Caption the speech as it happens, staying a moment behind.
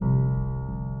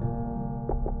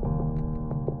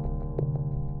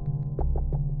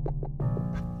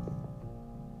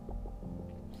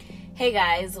Hey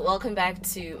guys, welcome back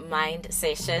to Mind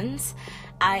Sessions.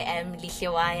 I am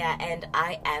Lihiwaya and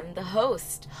I am the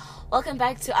host. Welcome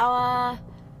back to our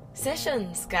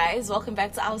sessions, guys. Welcome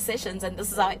back to our sessions, and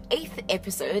this is our 8th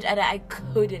episode, and I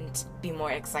couldn't be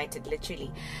more excited.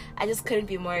 Literally, I just couldn't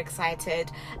be more excited.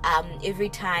 Every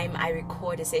time I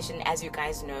record a session, as you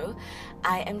guys know,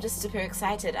 I am just super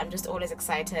excited. I'm just always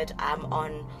excited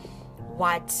on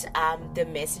what the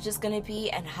message is going to be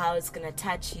and how it's going to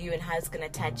touch you and how it's going to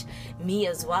touch me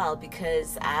as well,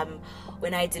 because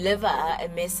when I deliver a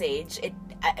message,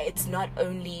 it's not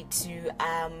only to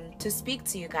speak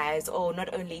to you guys, or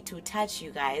not only to touch you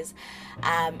guys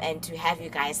and to have you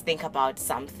guys think about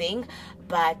something,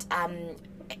 but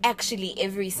actually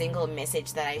every single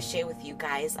message that I share with you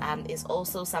guys is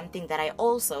also something that I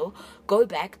also go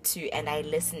back to and I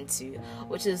listen to,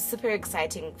 which is super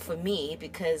exciting for me,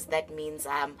 because that means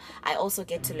I also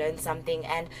get to learn something.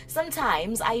 And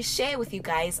sometimes I share with you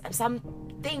guys some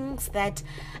things that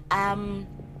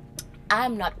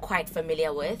I'm not quite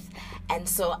familiar with, and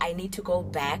so I need to go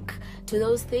back to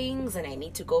those things, and I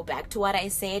need to go back to what I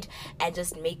said and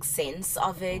just make sense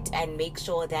of it, and make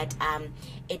sure that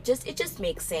it just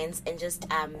makes sense, and just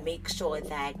make sure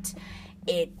that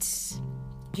it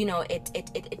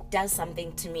does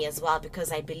something to me as well,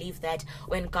 because I believe that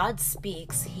when God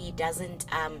speaks, he doesn't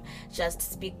just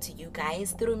speak to you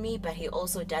guys through me, but he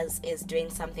also is doing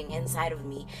something inside of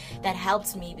me that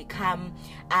helps me become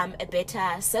a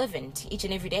better servant each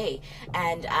and every day.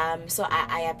 And so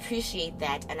I appreciate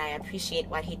that, and I appreciate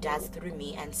what he does through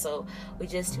me, and so we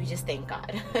just thank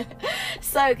God.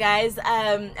 So guys,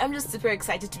 I'm just super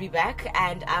excited to be back,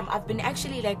 and I've been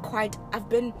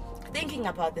thinking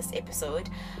about this episode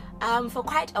for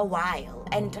quite a while,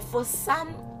 and for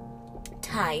some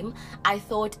time I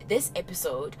thought this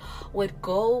episode would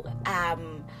go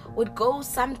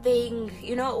something,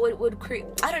 would create,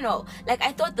 I don't know, like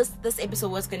I thought this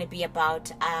episode was going to be about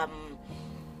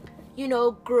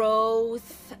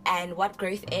growth and what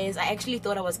growth is. I actually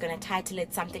thought I was going to title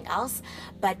it something else,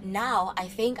 but now I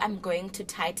think I'm going to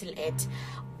title it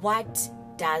 "What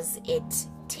Does It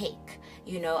Take?"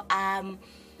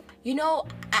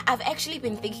 I've actually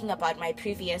been thinking about my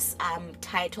previous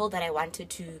title that I wanted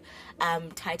to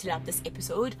title up this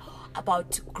episode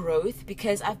about growth,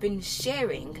 because I've been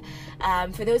sharing,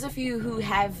 for those of you who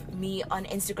have me on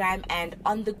Instagram and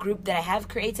on the group that I have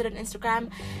created on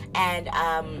Instagram, and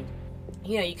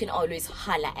you can always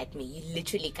holler at me. You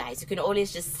literally, guys, you can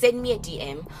always just send me a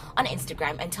DM on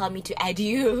Instagram and tell me to add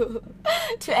you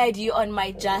on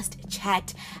my Just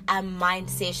Chat Mind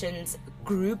Sessions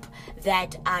group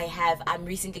that I have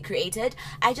recently created.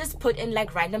 I just put in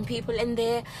like random people in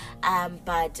there,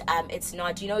 but it's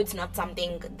not it's not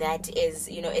something that is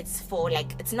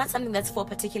it's not something that's for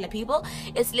particular people.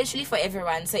 It's literally for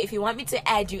everyone. So if you want me to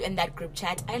add you in that group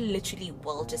chat, I literally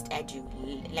will just add you.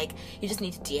 Like, you just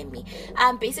need to DM me.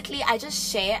 Basically, I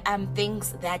just share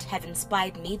things that have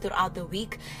inspired me throughout the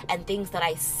week, and things that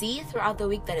I see throughout the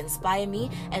week that inspire me,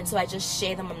 and so I just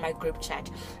share them on my group chat.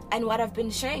 And what I've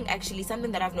been sharing, actually,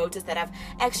 something that I've noticed that I've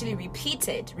actually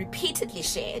repeatedly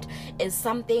shared, is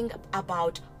something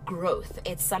about growth.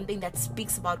 It's something that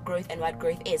speaks about growth and what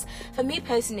growth is. For me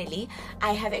personally,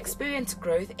 I have experienced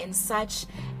growth in such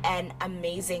an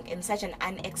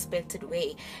unexpected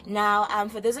way. Now,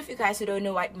 for those of you guys who don't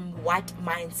know what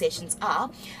Mind Sessions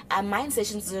are, Mind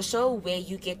Sessions is a show where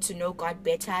you get to know God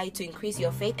better, to increase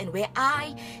your faith, and where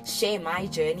I share my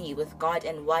journey with God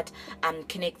and what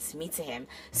connects me to him.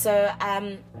 So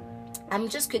I'm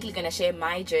just quickly going to share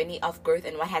my journey of growth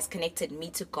and what has connected me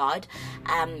to God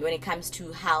when it comes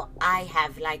to how I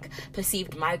have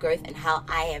perceived my growth, and how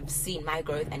I have seen my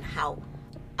growth, and how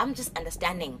I'm just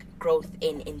understanding growth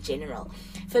in general.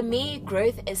 For me,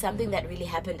 growth is something that really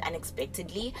happened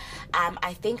unexpectedly.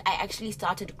 I think I actually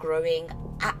started growing,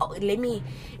 let me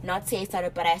not say I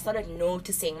started, but I started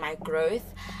noticing my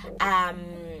growth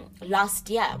last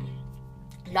year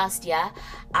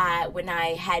when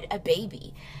I had a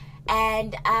baby.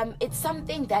 And it's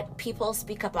something that people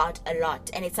speak about a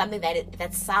lot, and it's something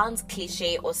that sounds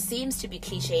cliche or seems to be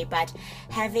cliche, but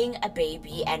having a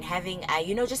baby and having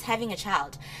just having a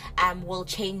child will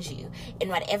change you in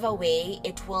whatever way.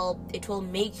 It will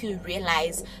make you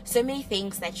realize so many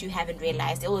things that you haven't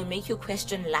realized. It will make you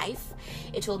question life.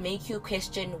 It will make you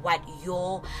question what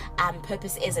your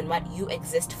purpose is and what you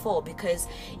exist for, because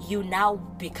you now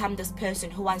become this person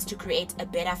who wants to create a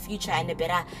better future and a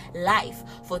better life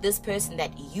for this person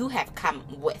that you have come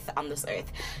with on this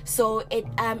earth. So it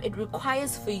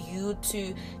requires for you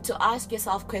to ask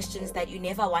yourself questions that you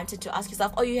never wanted to ask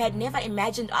yourself, or you had never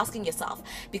imagined asking yourself,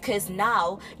 because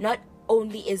now not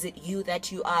only is it you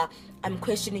that you are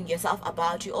questioning yourself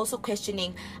about, you're also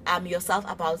questioning yourself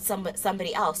about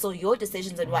somebody else. So your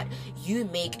decisions and what you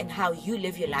make and how you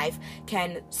live your life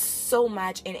can so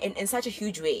much in such a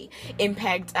huge way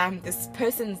impact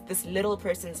this little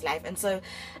person's life. And so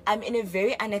in a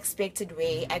very unexpected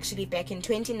way, actually back in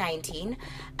 2019,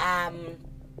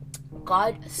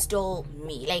 God stole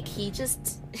me. Like, he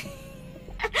just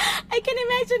I can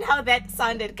imagine how that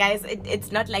sounded, guys.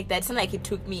 It's not like that. It's not like he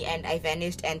took me and I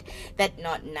vanished and that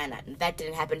that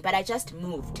didn't happen. But I just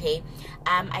moved, hey.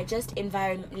 I just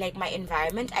my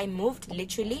environment. I moved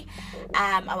literally.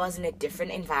 I was in a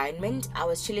different environment. I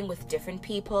was chilling with different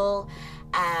people.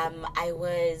 I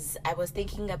was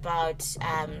thinking about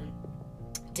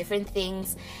different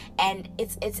things, and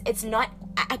it's not,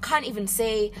 I can't even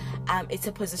say it's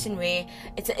a position where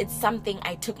it's something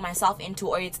I took myself into,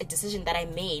 or it's a decision that I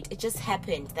made. It just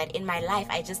happened that in my life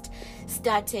I just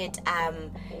started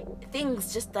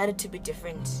things just started to be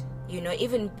different, you know,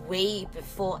 even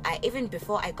before I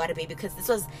got a baby, because this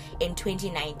was in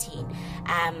 2019.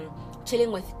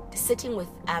 Sitting with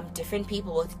different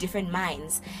people with different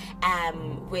minds,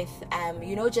 with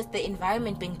you know, just the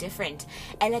environment being different.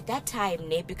 And at that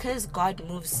time, because God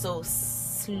moves so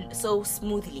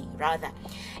smoothly, rather,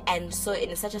 and so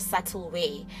in such a subtle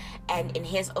way, and in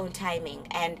his own timing,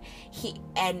 and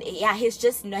he's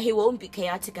just, no, he won't be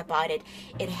chaotic about it.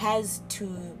 It has to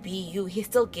be you. He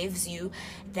still gives you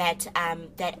that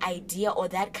idea, or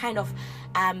that kind of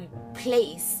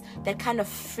place, that kind of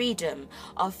freedom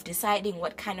of deciding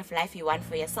what kind of life you want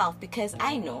for yourself. Because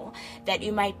I know that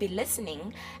you might be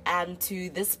listening to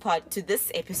this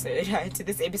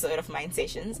episode of Mind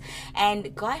Sessions,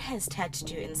 and God has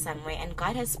touched you in some way, and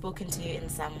God has spoken to you in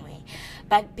some way,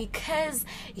 but because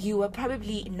you were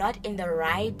probably not in the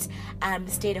right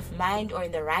state of mind, or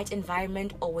in the right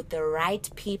environment, or with the right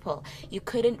people, you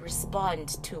couldn't respond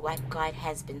to what God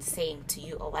has been saying to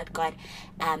you, or what God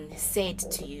said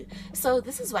to you. So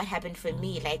this is what happened for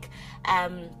me. Like,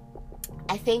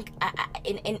 I think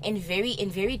in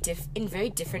very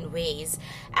different ways,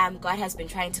 God has been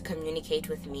trying to communicate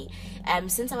with me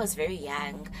since I was very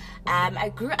young. I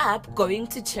grew up going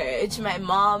to church. My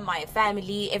mom, my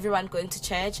family, everyone going to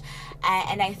church,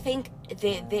 and I think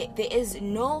there is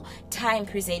no time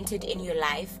presented in your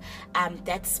life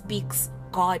that speaks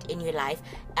God in your life,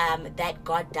 that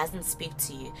God doesn't speak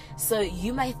to you. So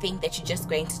you might think that you're just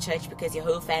going to church because your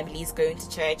whole family is going to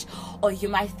church, or you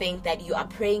might think that you are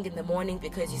praying in the morning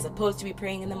because you're supposed to be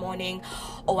praying in the morning,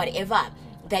 or whatever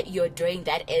that you're doing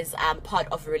that is part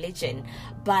of religion.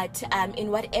 But in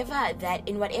whatever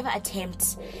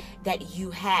attempt that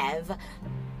you have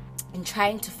in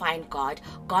trying to find God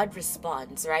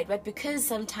responds, right? But because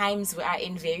sometimes we are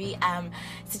in very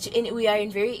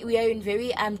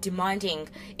demanding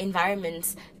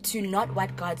environments to not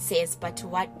what God says, but to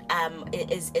what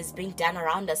is being done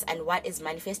around us and what is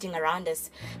manifesting around us,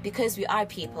 because we are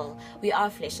people, we are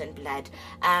flesh and blood.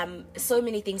 So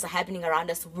many things are happening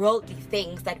around us, worldly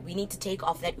things that we need to take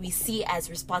off, that we see as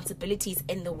responsibilities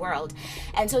in the world.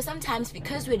 And so sometimes,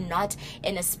 because we're not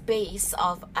in a space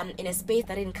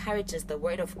that encourages the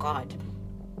word of God,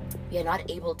 we are not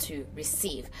able to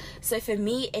receive. So for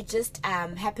me, it just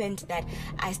happened that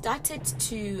I started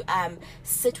to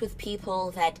sit with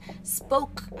people that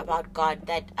spoke about God,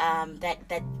 that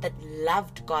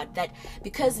loved God, that,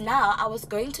 because now I was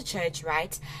going to church,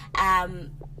 right?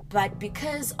 But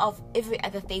because of every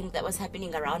other thing that was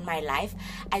happening around my life,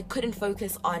 I couldn't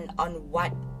focus on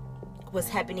what was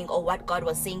happening or what God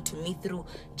was saying to me through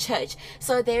church.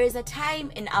 So there is a time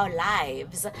in our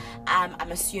lives,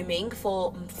 I'm assuming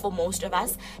for most of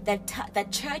us,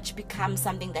 that church becomes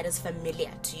something that is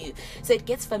familiar to you. So it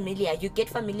gets familiar. You get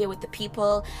familiar with the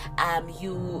people.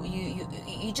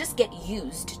 You just get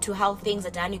used to how things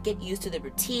are done. You get used to the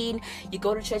routine. You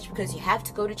go to church because you have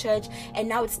to go to church, and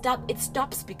now it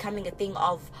stops becoming a thing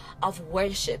of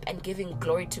worship and giving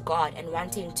glory to God and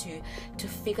wanting to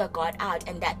figure God out,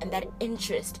 and that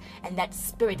interest and that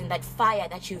spirit and that fire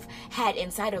that you've had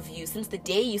inside of you since the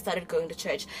day you started going to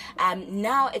church.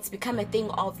 Now it's become a thing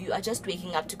of, you are just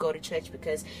waking up to go to church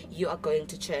because you are going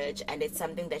to church and it's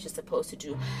something that you're supposed to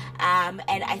do. And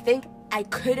I think I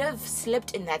could have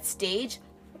slipped in that stage.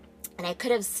 And I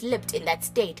could have slipped in that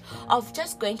state of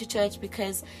just going to church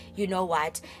because, you know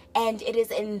what? And it is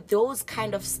in those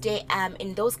kind of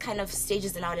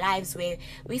stages in our lives where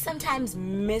we sometimes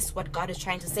miss what God is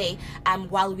trying to say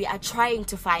while we are trying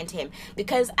to find Him.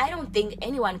 Because I don't think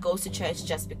anyone goes to church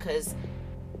just because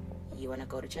you want to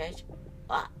go to church.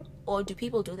 Or do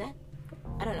people do that?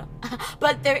 I don't know.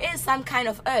 But there is some kind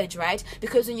of urge, right?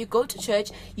 Because when you go to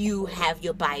church, you have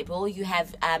your Bible, you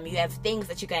have things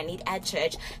that you're gonna need at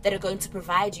church that are going to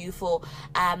provide you for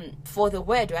the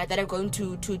word, right? That are going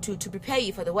to prepare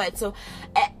you for the word. So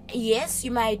yes, you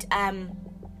might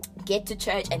get to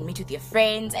church and meet with your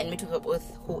friends and meet with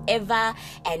whoever,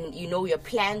 and your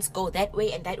plans go that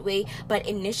way and that way, but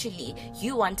initially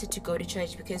you wanted to go to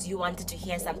church because you wanted to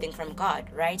hear something from God,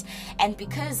 right? And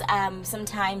because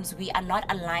sometimes we are not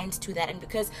aligned to that, and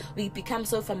because we become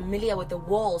so familiar with the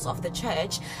walls of the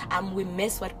church, we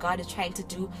miss what God is trying to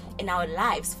do in our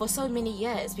lives for so many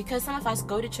years. Because some of us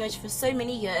go to church for so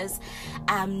many years,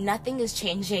 nothing is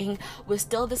changing. We're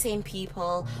still the same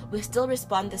people, we still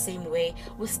respond the same way,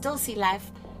 we still see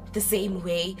life the same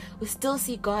way, we still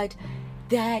see God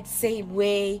that same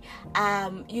way.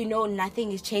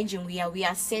 Nothing is changing. We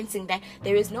are sensing that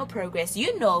there is no progress.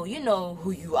 You know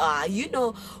who you are. You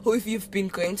know who, if you've been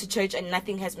going to church and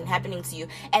nothing has been happening to you,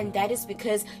 and that is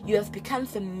because you have become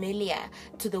familiar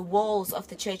to the walls of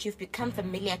the church. You've become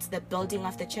familiar to the building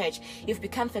of the church. You've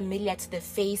become familiar to the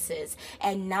faces,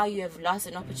 and now you have lost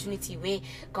an opportunity where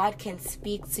God can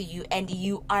speak to you, and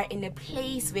you are in a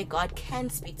place where God can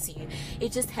speak to you. You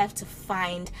just have to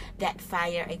find that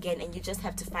fire again, and you just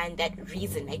have to find that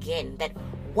reason again, that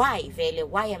why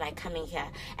am I coming here,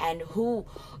 and who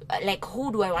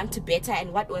do I want to better,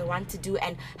 and what do I want to do,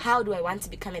 and how do I want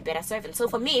to become a better servant. So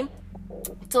for me,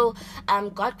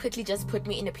 God quickly just put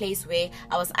me in a place where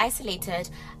I was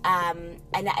isolated, and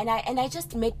I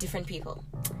just met different people,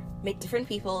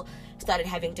 started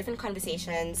having different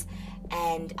conversations,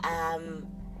 and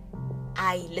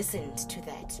I listened to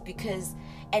that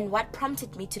and what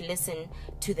prompted me to listen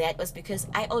to that was because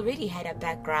I already had a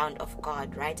background of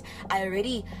God, right? I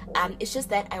already, it's just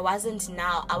that I wasn't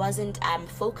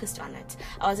focused on it.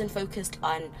 I wasn't focused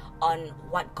on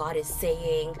what God is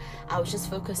saying. I was just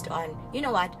focused on,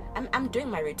 I'm doing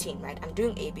my routine, right? I'm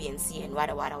doing A, B, and C, and what.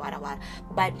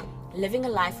 But living a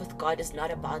life with God is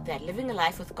not about that. Living a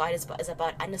life with God is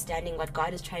about understanding what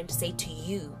God is trying to say to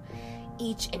you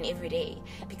each and every day,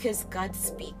 because God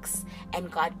speaks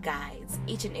and God guides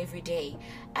each and every day.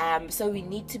 So we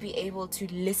need to be able to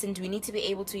listen. We need to be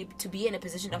able to be in a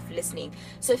position of listening.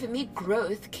 So for me,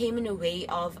 growth came in a way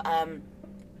of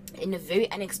in a very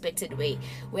unexpected way,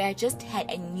 where I just had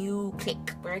a new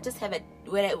click, where I just had a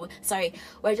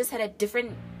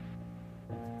different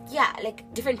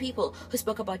different people who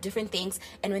spoke about different things,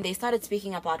 and when they started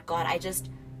speaking about God, I just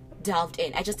delved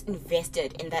in. I just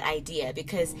invested in that idea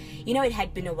because it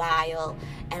had been a while,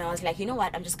 and I was like,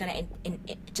 I'm just gonna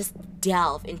just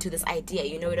delve into this idea.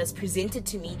 It was presented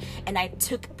to me, and I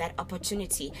took that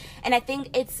opportunity. And I think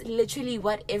it's literally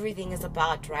what everything is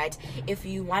about, right? If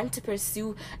you want to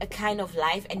pursue a kind of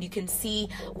life and you can see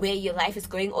where your life is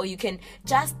going, or you can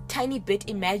just tiny bit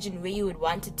imagine where you would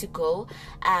want it to go,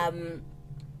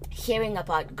 hearing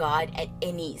about God at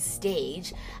any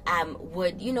stage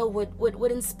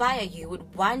would inspire you,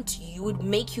 would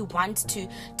make you want to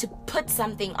put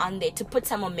something on there, to put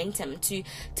some momentum, to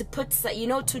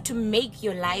make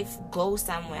your life go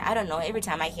somewhere. I don't know, every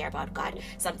time I hear about God,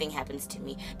 something happens to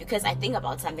me, because I think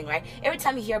about something, right? Every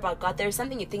time you hear about God, there's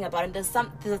something you think about, and there's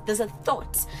a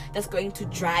thought that's going to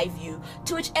drive you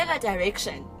to whichever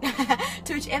direction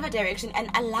and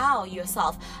allow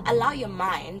your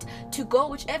mind to go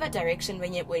whichever direction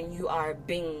when you are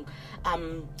being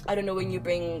when you're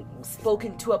being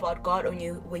spoken to about God, or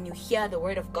when you hear the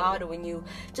word of God, or when you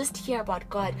just hear about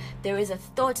God, there is a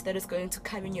thought that is going to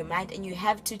come in your mind, and you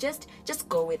have to just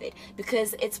go with it,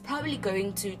 because it's probably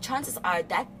chances are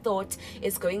that thought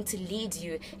is going to lead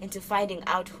you into finding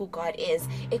out who God is.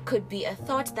 It could be a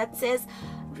thought that says,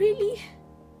 really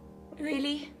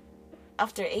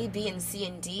after A, B, and C,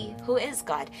 and D, who is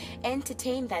God?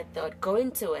 Entertain that thought, go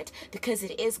into it, because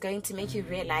it is going to make you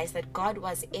realize that God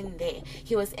was in there.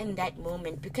 He was in that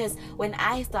moment. Because when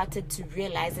I started to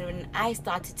realize, and when I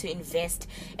started to invest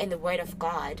in the word of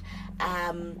God,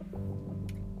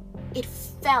 it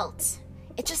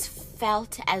just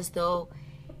felt as though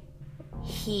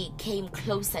He came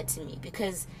closer to me.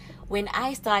 Because when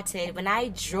I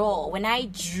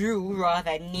drew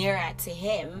rather nearer to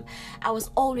Him, I was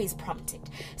always prompted.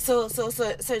 So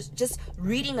just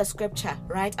reading a scripture,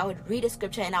 right? I would read a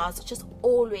scripture, and I was just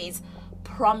always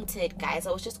prompted, guys.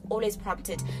 I was just always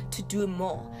prompted to do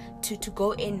more, to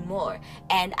go in more.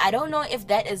 And I don't know if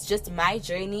that is just my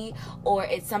journey, or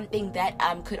it's something that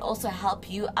could also help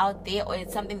you out there, or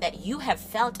it's something that you have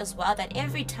felt as well, that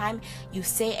every time you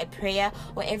say a prayer,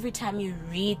 or every time you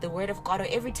read the word of God, or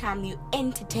every time you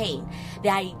entertain the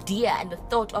idea and the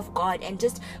thought of God, and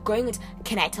just going into,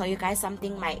 can I tell you guys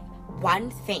something?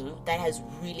 one thing that has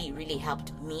really, really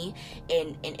helped me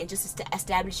in just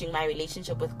establishing my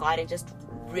relationship with God and just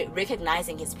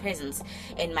recognizing His presence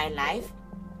in my life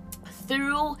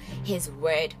through His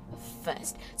word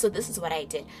first. So this is what I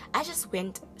did. I just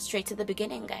went straight to the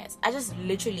beginning, guys. I just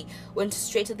literally went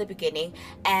straight to the beginning.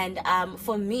 And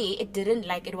for me,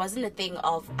 it wasn't a thing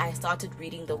of I started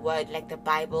reading the word, like the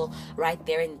Bible, right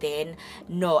there and then.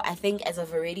 No, I think, as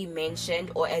I've already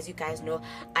mentioned, or as you guys know,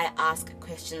 I ask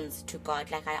questions to God.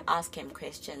 Like, I ask Him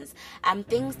questions,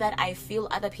 things that I feel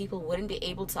other people wouldn't be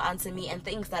able to answer me, and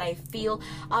things that I feel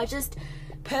are just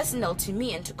personal to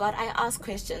me and to God. I ask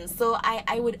questions. So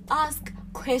I would ask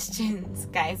questions,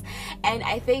 guys, and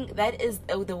I think that is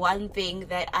the one thing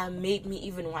that made me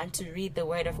even want to read the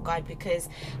word of God, because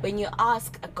when you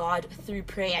ask God through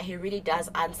prayer, He really does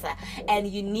answer. And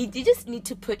you just need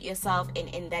to put yourself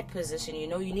in that position. You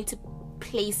need to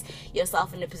place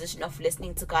yourself in a position of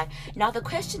listening to God. Now the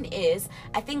question is,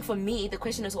 I think for me, the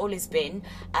question has always been,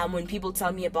 when people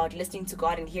tell me about listening to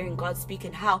God and hearing God speak,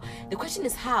 and how, the question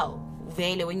is how,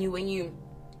 Vele, when you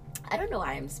I don't know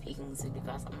why I'm speaking Zulu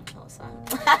because I'm closer.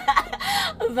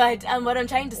 But what I'm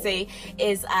trying to say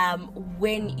is,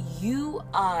 when you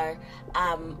are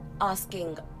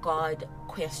asking God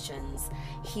questions,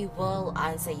 He will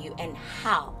answer you. And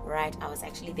how, right? I was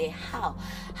actually there.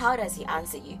 How does He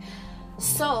answer you?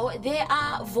 So there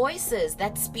are voices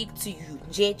that speak to you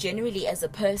generally as a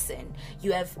person.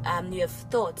 You have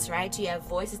thoughts, right? You have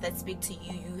voices that speak to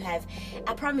you.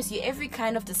 I promise you, every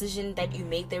kind of decision that you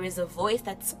make, there is a voice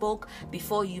that spoke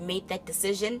before you made that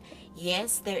decision.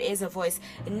 Yes, there is a voice.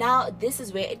 Now this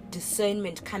is where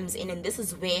discernment comes in, and this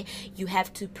is where you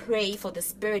have to pray for the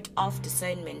spirit of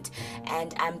discernment,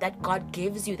 and that God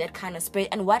gives you that kind of spirit.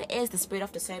 And what is the spirit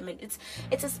of discernment?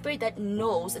 It's a spirit that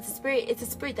knows. It's a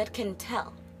spirit that can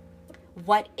tell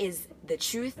what is the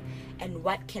truth, and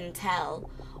what can tell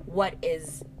what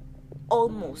is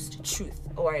almost truth,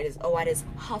 or what is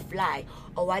half lie,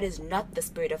 or what is not the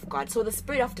spirit of God. So the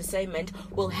spirit of discernment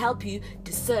will help you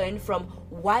discern from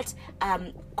what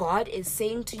God is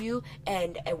saying to you,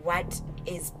 and what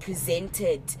is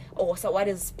presented, or so what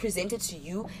is presented to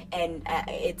you, and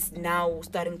it's now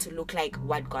starting to look like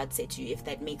what God said to you, if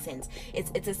that makes sense.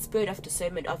 It's a spirit of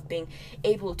discernment, of being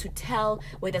able to tell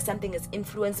whether something is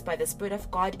influenced by the spirit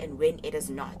of God and when it is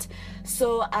not.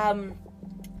 So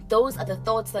those are the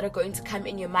thoughts that are going to come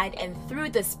in your mind, and through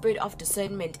the spirit of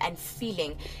discernment and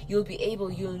feeling,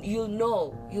 you'll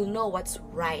know what's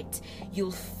right.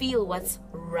 You'll feel what's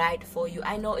right for you.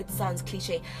 I know it sounds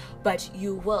cliche, but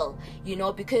you will,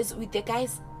 because with the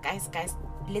guys,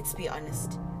 let's be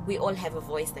honest. We all have a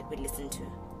voice that we listen to.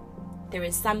 There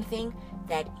is something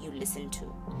that you listen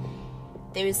to.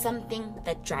 There is something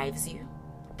that drives you.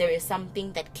 There is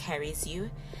something that carries you.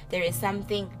 There is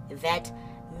something that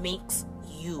makes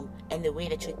you and the way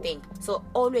that you think. So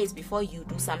always, before you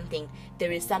do something,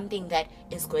 there is something that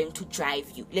is going to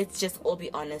drive you. Let's just all be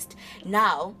honest.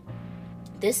 Now,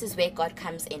 this is where God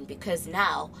comes in, because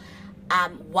now,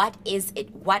 what is it?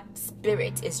 What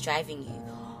spirit is driving you?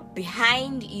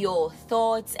 Behind your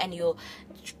thoughts and your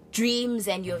dreams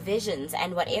and your visions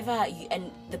and whatever and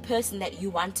the person that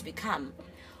you want to become,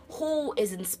 who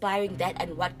is inspiring that,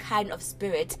 and what kind of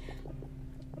spirit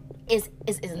is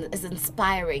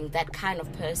inspiring that kind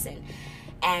of person?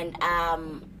 And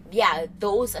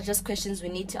those are just questions we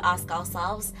need to ask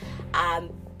ourselves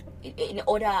in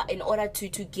order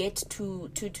to get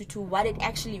to what it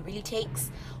actually really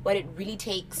takes, what it really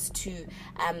takes to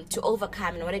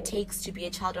overcome, and what it takes to be a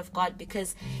child of God.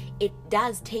 Because it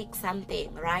does take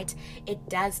something, right? It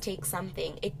does take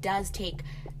something. It does take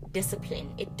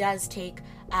discipline. It does take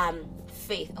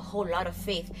faith, a whole lot of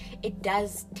faith. It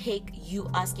does take you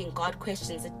asking God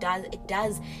questions. It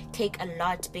does take a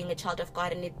lot being a child of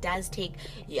God, and it does take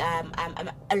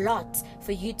a lot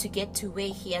for you to get to where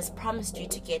He has promised you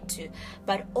to get to.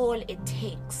 But all it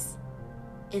takes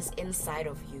is inside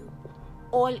of you.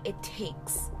 All it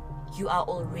takes, you are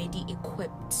already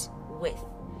equipped with.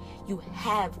 You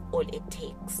have all it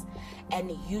takes,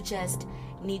 and you just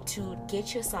need to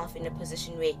get yourself in a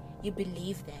position where you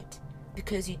believe that,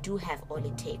 because you do have all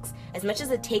it takes. As much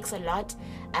as it takes a lot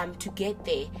to get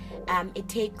there, it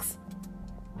takes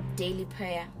daily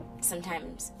prayer.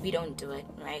 Sometimes we don't do it,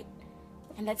 right?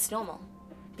 And that's normal,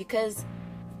 because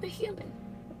we're human,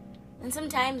 and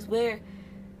sometimes we're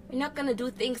not gonna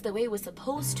do things the way we're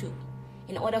supposed to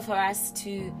in order for us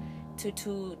to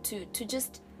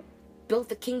just build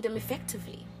the kingdom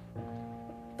effectively.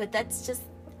 But that's just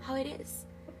how it is.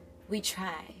 We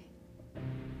try,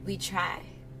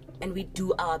 and we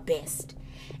do our best,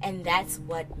 and that's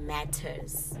what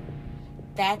matters.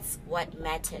 That's what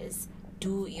matters.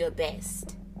 do your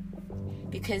best.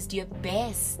 Because your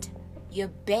best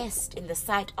in the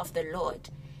sight of the Lord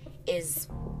is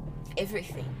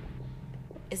everything.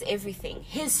 Is everything.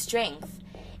 His strength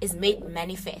is made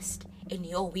manifest in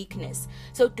your weakness.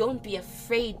 So don't be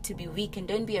afraid to be weak, and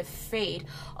don't be afraid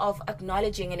of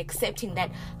acknowledging and accepting that,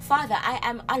 Father, I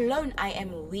am alone, I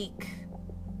am weak.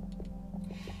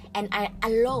 And I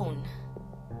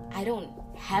don't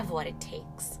have what it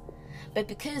takes. But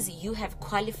because you have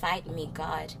qualified me,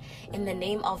 God, in the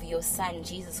name of your Son,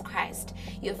 Jesus Christ,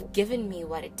 you have given me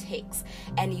what it takes,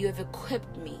 and you have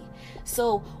equipped me.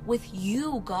 So with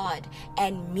you, God,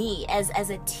 and me as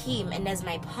a team and as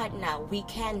my partner, we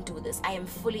can do this. I am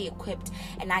fully equipped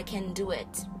and I can do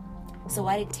it. So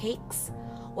what it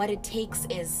takes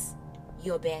is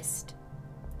your best.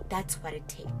 That's what it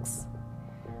takes.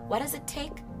 What does it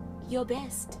take? Your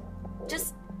best.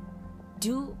 Just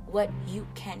do what you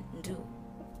can do,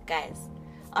 guys.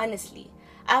 Honestly,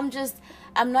 I'm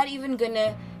not even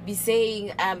gonna be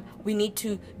saying we need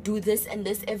to do this and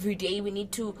this every day. We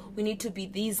need to be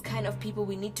these kind of people.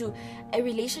 A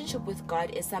relationship with God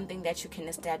is something that you can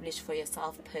establish for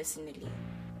yourself personally,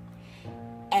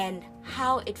 and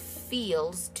how it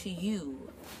feels to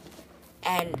you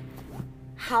and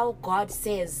how God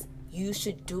says you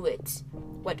should do it.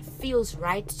 What feels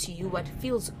right to you, what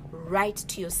feels right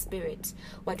to your spirit,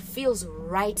 what feels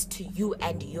right to you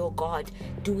and your God,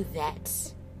 do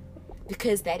that,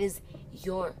 because that is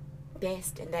your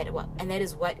best, and that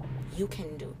is what you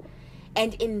can do.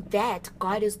 And in that,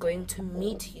 God is going to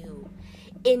meet you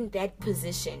in that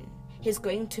position. He's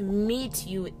going to meet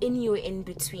you in your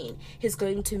in-between. He's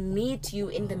going to meet you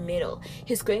in the middle.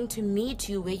 He's going to meet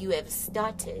you where you have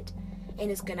started, and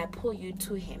is going to pull you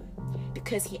to him,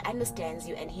 because he understands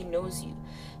you and he knows you.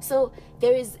 So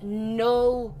there is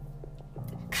no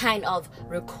kind of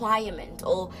requirement,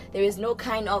 or there is no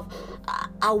kind of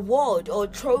award or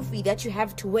trophy that you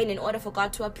have to win in order for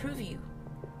God to approve you.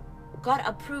 God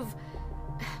approved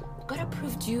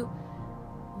you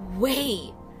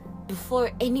way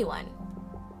before anyone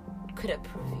could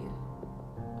approve you.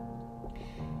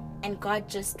 And God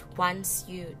just wants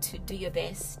you to do your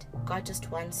best. God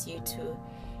just wants you to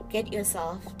get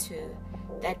yourself to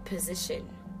that position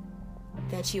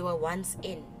that you were once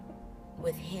in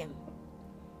with him.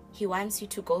 He wants you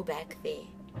to go back there.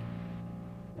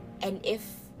 And if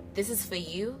this is for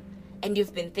you, and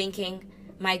you've been thinking,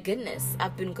 my goodness,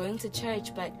 I've been going to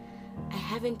church, but I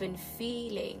haven't been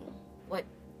feeling what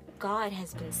God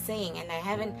has been saying, and I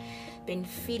haven't been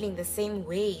feeling the same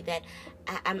way that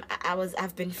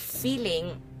I've been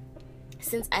feeling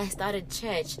since I started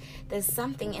church. There's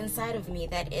something inside of me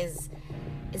that is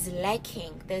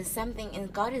lacking. There's something,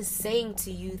 and God is saying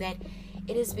to you that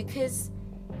it is because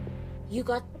you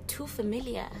got too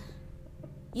familiar.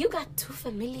 You got too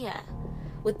familiar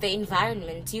with the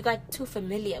environment. You got too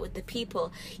familiar with the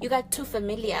people. You got too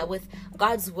familiar with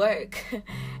God's work.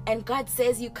 And God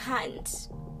says you can't.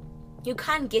 You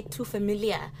can't get too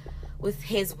familiar with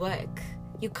his work.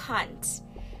 You can't,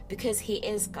 because he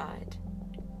is God.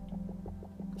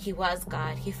 He was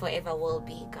God. He forever will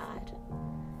be God.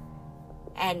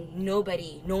 And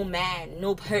nobody, no man,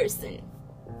 no person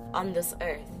on this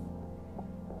earth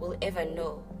will ever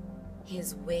know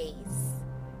his ways,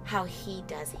 how he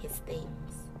does his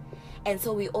things. And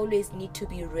so we always need to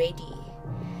be ready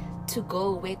to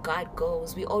go where God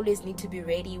goes. We always need to be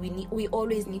ready. We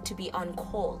always need to be on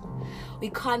call. We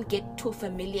can't get too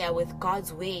familiar with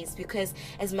God's ways, because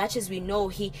as much as we know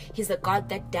he's a God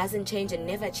that doesn't change and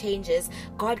never changes,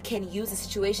 God can use a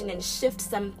situation and shift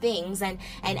some things and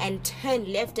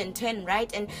turn left and turn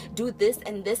right and do this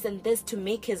and this and this to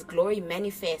make his glory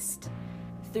manifest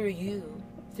through you,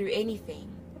 through anything.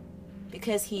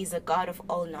 Because he's a God of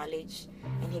all knowledge,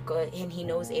 and he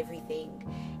knows everything,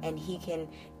 and he can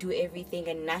do everything,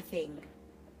 and nothing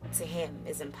to him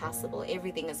is impossible.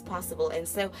 Everything is possible. And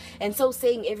so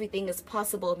saying everything is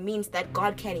possible means that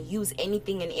God can use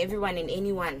anything and everyone and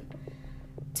anyone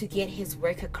to get his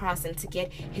work across and to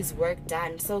get his work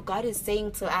done. So God is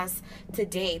saying to us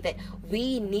today that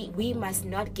we must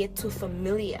not get too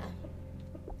familiar.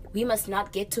 We must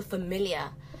not get too familiar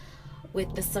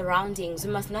with the surroundings.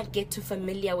 We must not get too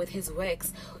familiar with his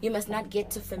works. We must not get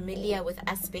too familiar with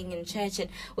us being in church and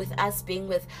with us being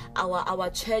with our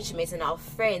church mates and our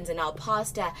friends and our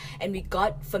pastor, and we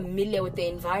got familiar with the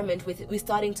environment. We're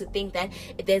starting to think that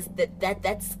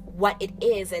that's what it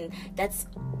is, and that's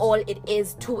all it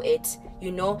is to it.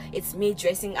 You know, it's me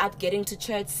dressing up, getting to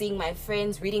church, seeing my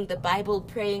friends, reading the Bible,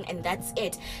 praying, and that's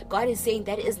it. God is saying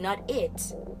that is not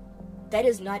it. That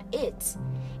is not it.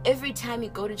 every time you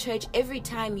go to church, every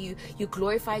time you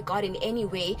glorify God in any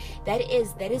way, that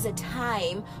is a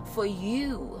time for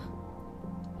you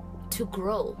to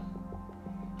grow.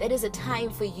 That is a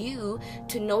time for you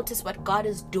to notice what God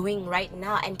is doing right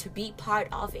now and to be part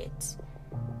of it.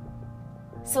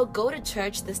 So go to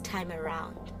church this time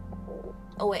around,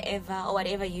 or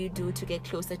whatever you do to get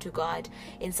closer to God,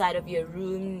 inside of your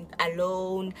room,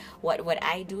 alone. What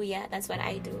I do, yeah, that's what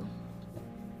I do.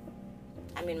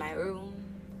 I'm in my room,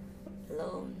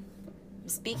 alone. I'm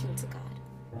speaking to God.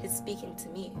 He's speaking to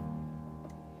me.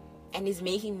 And He's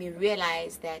making me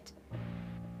realize that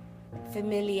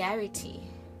familiarity.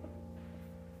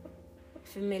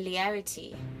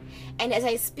 And as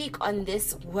I speak on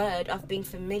this word of being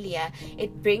familiar,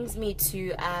 it brings me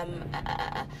to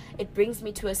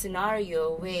a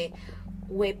scenario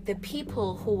where the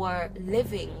people who were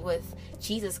living with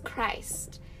Jesus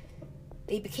Christ,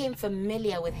 they became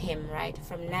familiar with Him, right?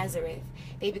 From Nazareth,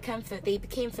 they became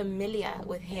familiar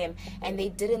with Him, and they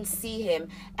didn't see Him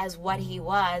as what He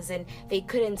was, and they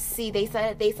couldn't see. They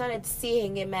started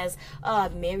seeing Him as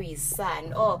Mary's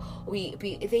son.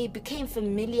 They became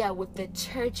familiar with the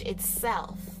church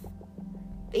itself.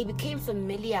 They became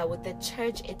familiar with the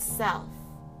church itself.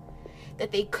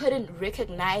 That they couldn't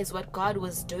recognize what God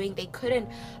was doing. They couldn't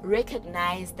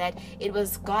recognize that it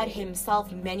was God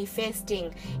Himself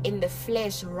manifesting in the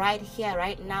flesh right here,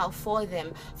 right now for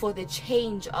them, for the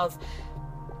change of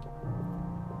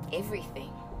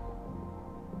everything.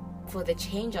 For the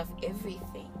change of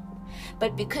everything.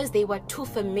 But because they were too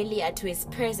familiar to His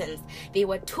presence, they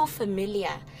were too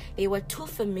familiar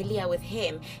with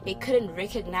Him, they couldn't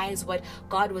recognize what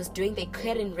God was doing. They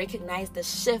couldn't recognize the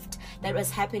shift that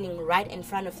was happening right in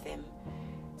front of them.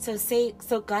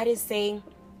 So God is saying,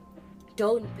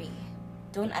 don't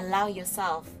allow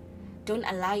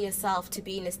yourself to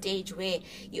be in a stage where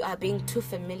you are being too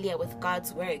familiar with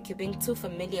God's work. You're being too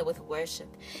familiar with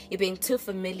worship. You're being too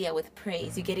familiar with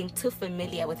praise. You're getting too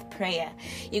familiar with prayer.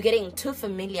 You're getting too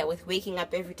familiar with waking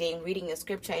up every day and reading your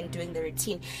scripture and doing the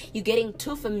routine. You're getting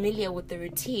too familiar with the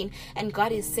routine, and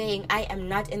God is saying, I am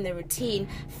not in the routine.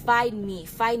 Find me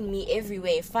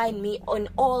everywhere. Find me on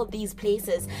all these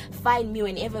places. Find me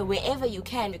wherever you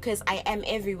can, because I am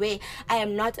everywhere. I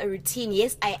am not a routine.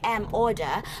 Yes, I am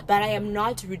order, but I am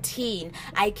not routine.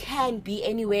 I can be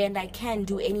anywhere and I can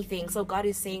do anything. So God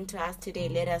is saying to us today,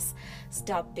 let us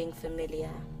stop being familiar.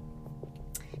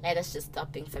 Let us just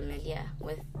stop being familiar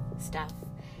with stuff,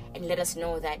 and let us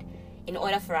know that in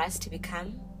order for us to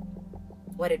become,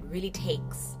 what it really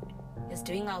takes is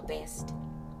doing our best.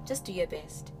 Just do your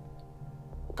best.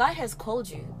 God has called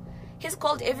you. He's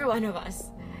called every one of us.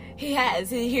 He has.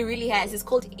 He really has. He's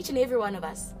called each and every one of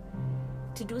us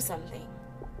to do something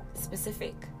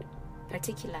specific,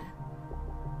 particular.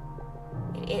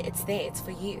 It's there. It's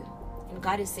for you. And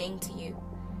God is saying to you,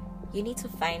 you need to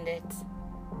find it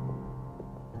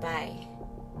by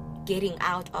getting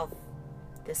out of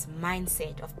this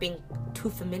mindset of being too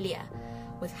familiar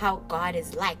with how God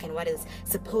is like and what is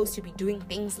supposed to be doing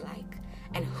things like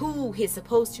and who He's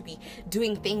supposed to be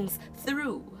doing things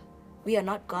through. We are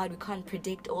not God. We can't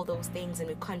predict all those things, and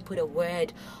we can't put a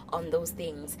word on those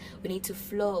things. We need to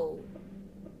flow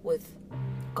with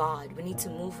God. We need to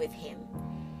move with Him.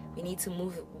 We need to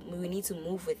move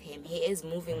with Him. He is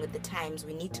moving with the times.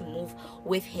 We need to move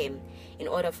with Him in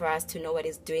order for us to know what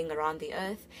He's doing around the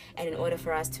earth, and in order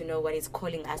for us to know what He's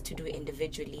calling us to do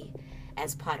individually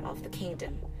as part of the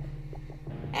kingdom.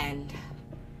 And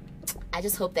I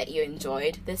just hope that you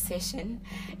enjoyed this session.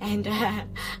 And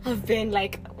I've been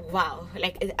like, wow,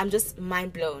 like I'm just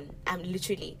mind blown. I'm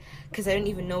literally, because I don't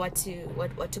even know what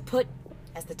to put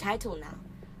as the title now.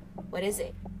 What is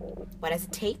it? What does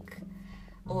it take?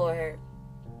 Or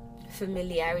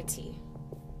familiarity?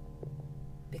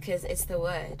 Because it's the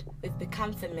word. We've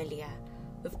become familiar.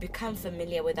 We've become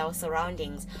familiar with our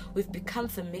surroundings. We've become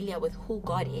familiar with who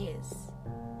God is.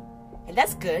 And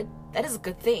that's good. That is a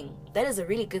good thing. That is a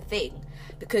really good thing.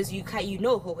 Because you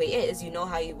know who He is. You know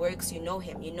how He works. You know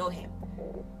Him.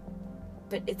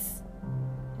 But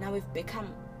now we've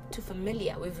become too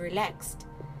familiar. We've relaxed.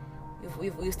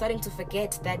 We're starting to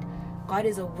forget that God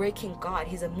is a working God.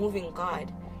 He's a moving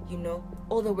God.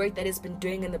 All the work that He's been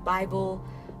doing in the Bible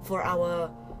for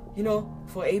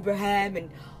for Abraham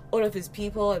and all of his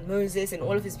people, and Moses and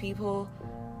all of his people,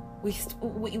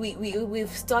 we've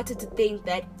started to think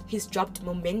that He's dropped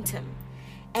momentum,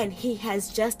 and He has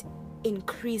just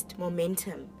increased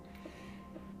momentum.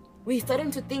 We're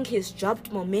starting to think He's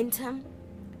dropped momentum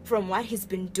from what He's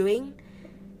been doing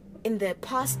in the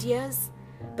past years,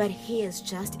 but He has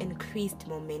just increased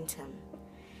momentum.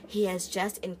 he has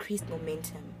just increased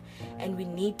momentum. And we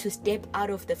need to step out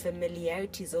of the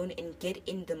familiarity zone and get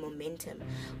in the momentum.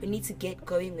 We need to get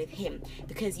going with him.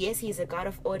 Because yes, he's a God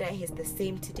of order. He's the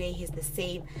same today. He's the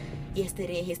same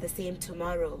yesterday. He's the same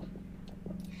tomorrow.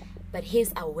 But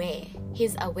he's aware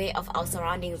of our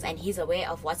surroundings, and he's aware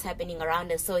of what's happening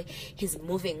around us. So he's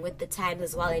moving with the times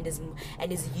as well,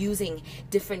 and is using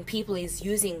different people. He's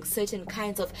using certain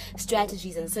kinds of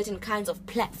strategies and certain kinds of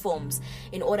platforms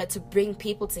in order to bring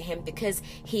people to him, because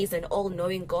he's an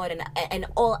all-knowing God and an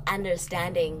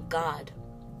all-understanding God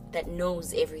that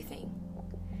knows everything,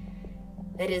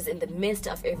 that is in the midst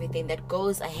of everything, that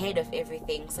goes ahead of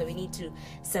everything. So we need to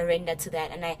surrender to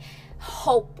that. And I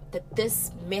hope that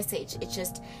this message, it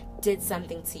just did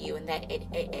something to you, and that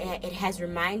it has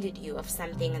reminded you of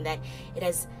something, and that it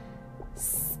has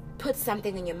put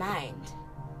something in your mind.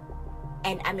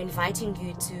 And I'm inviting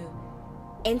you to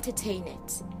entertain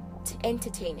it,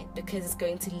 because it's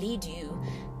going to lead you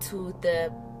to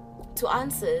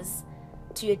answers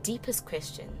to your deepest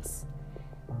questions.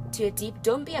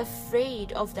 Don't be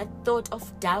afraid of that thought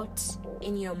of doubt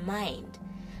in your mind.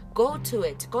 Go to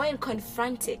it. Go and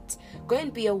confront it. Go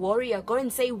and be a warrior. Go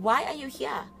and say, why are you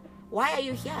here? Why are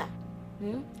you here?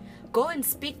 Go and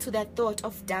speak to that thought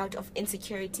of doubt, of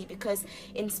insecurity, because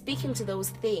in speaking to those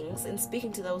things, in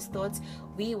speaking to those thoughts,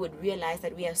 we would realize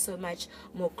that we are so much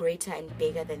more greater and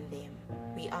bigger than them.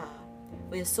 We are.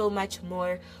 We're so much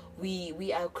more.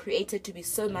 We are created to be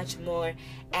so much more.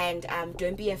 And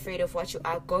don't be afraid of what you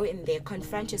are. Go in there,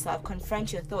 confront yourself,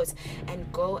 confront your thoughts,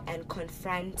 and go and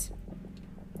confront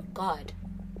God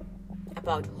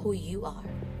about who you are,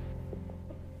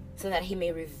 so that he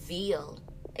may reveal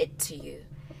it to you,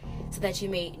 so that you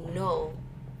may know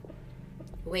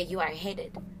where you are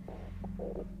headed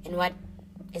and what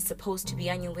is supposed to be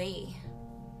on your way.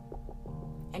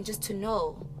 And just to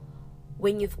know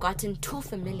when you've gotten too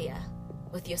familiar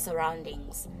with your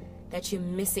surroundings, that you're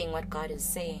missing what God is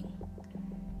saying.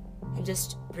 And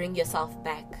just bring yourself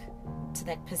back to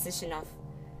that position of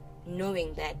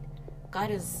knowing that God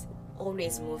is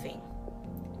always moving,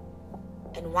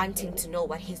 and wanting to know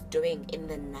what he's doing in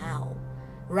the now.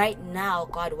 Right now,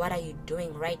 God, what are you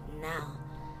doing right now?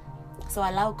 So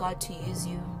allow God to use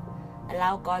you.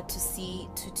 Allow God to see,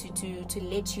 to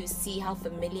let you see how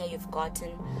familiar you've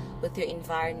gotten with your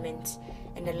environment,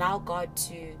 and allow God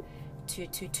to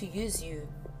use you,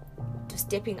 to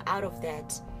stepping out of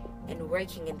that and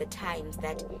working in the times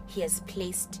that he has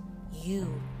placed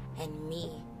you and me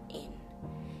in.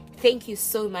 Thank you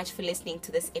so much for listening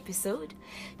to this episode.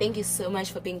 Thank you so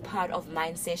much for being part of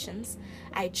Mind Sessions.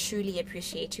 I truly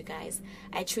appreciate you guys.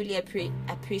 I truly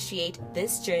appreciate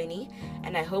this journey,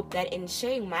 and I hope that in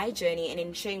sharing my journey and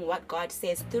in sharing what God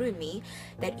says through me,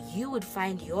 that you would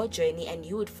find your journey and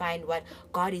you would find what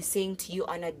God is saying to you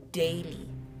on a daily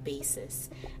basis,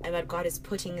 and what God is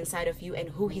putting inside of you, and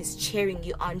who he's cheering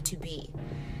you on to be.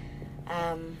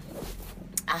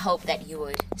 I hope that you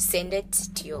would send it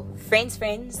to your friends,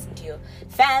 to your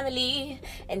family,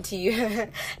 and to you,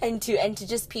 and to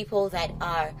just people that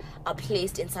are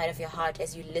placed inside of your heart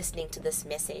as you're listening to this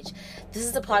message. This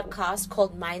is a podcast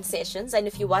called Mind Sessions, and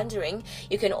if you're wondering,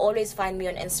 you can always find me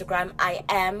on Instagram. I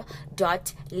am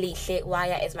 .lihle.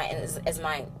 Waya is my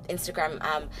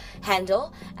Instagram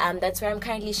handle. That's where I'm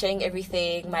currently sharing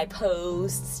everything, my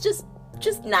posts, just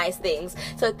nice things.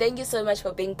 So thank you so much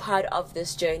for being part of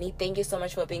this journey. Thank you so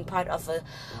much for being part of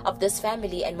this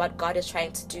family, and what God is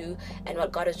trying to do, and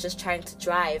what God is just trying to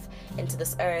drive into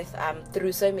this earth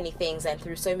through so many things and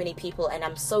through so many people. And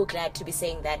I'm so glad to be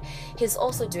saying that he's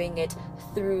also doing it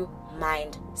through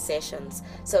Mind Sessions.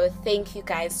 So thank you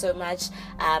guys so much.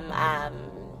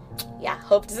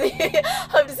 Hope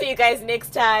to see you guys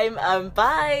next time.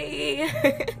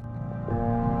 Bye.